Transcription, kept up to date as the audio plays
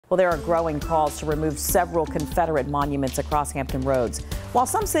Well, there are growing calls to remove several Confederate monuments across Hampton roads. While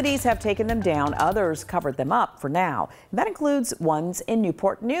some cities have taken them down, others covered them up for now. That includes ones in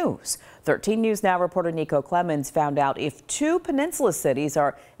Newport-News. 13 News Now reporter Nico Clemens found out if two peninsula cities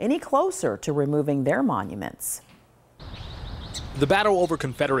are any closer to removing their monuments. The battle over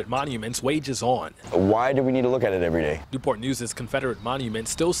Confederate monuments wages on. Why do we need to look at it every day? Newport News' Confederate monument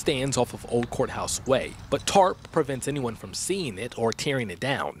still stands off of Old Courthouse Way, but tarp prevents anyone from seeing it or tearing it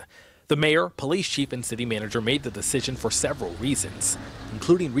down. The mayor, police chief, and city manager made the decision for several reasons,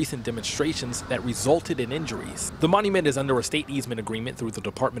 including recent demonstrations that resulted in injuries. The monument is under a state easement agreement through the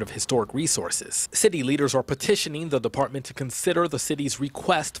Department of Historic Resources. City leaders are petitioning the department to consider the city's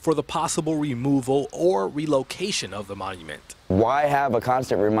request for the possible removal or relocation of the monument. Why have a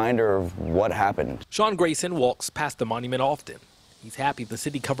constant reminder of what happened? Sean Grayson walks past the monument often. He's happy the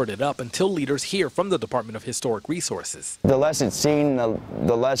city covered it up until leaders hear from the Department of Historic Resources. The less it's seen,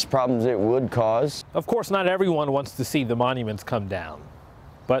 the less problems it would cause. Of course, not everyone wants to see the monuments come down,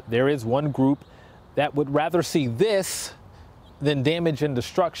 but there is one group that would rather see this than damage and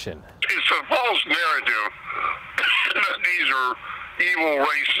destruction. It's a false narrative that these are evil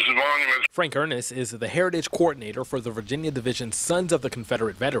racist monuments. Frank Ernest is the heritage coordinator for the Virginia Division Sons of the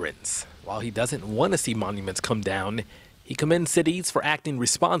Confederate Veterans. While he doesn't want to see monuments come down, he commends cities for acting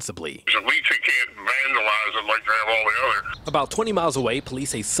responsibly. At least they can't vandalize it like they have all the others. About 20 miles away, police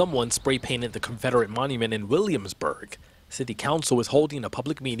say someone spray painted the Confederate monument in Williamsburg. City Council is holding a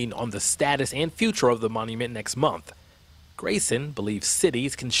public meeting on the status and future of the monument next month. Grayson believes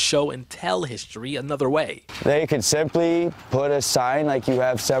cities can show and tell history another way. They could simply put a sign, like you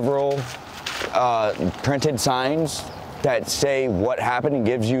have several printed signs that say what happened and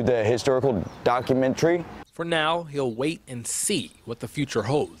gives you the historical documentary. For now, he'll wait and see what the future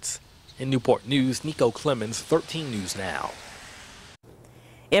holds. In Newport News, Nico Clemens, 13 News Now.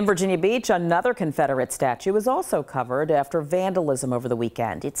 In Virginia Beach, another Confederate statue was also covered after vandalism over the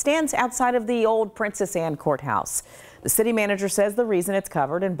weekend. It stands outside of the old Princess Anne Courthouse. The city manager says the reason it's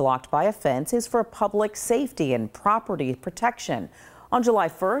covered and blocked by a fence is for public safety and property protection. On July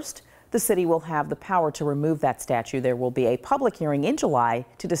 1st, the city will have the power to remove that statue. There will be a public hearing in July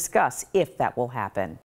to discuss if that will happen.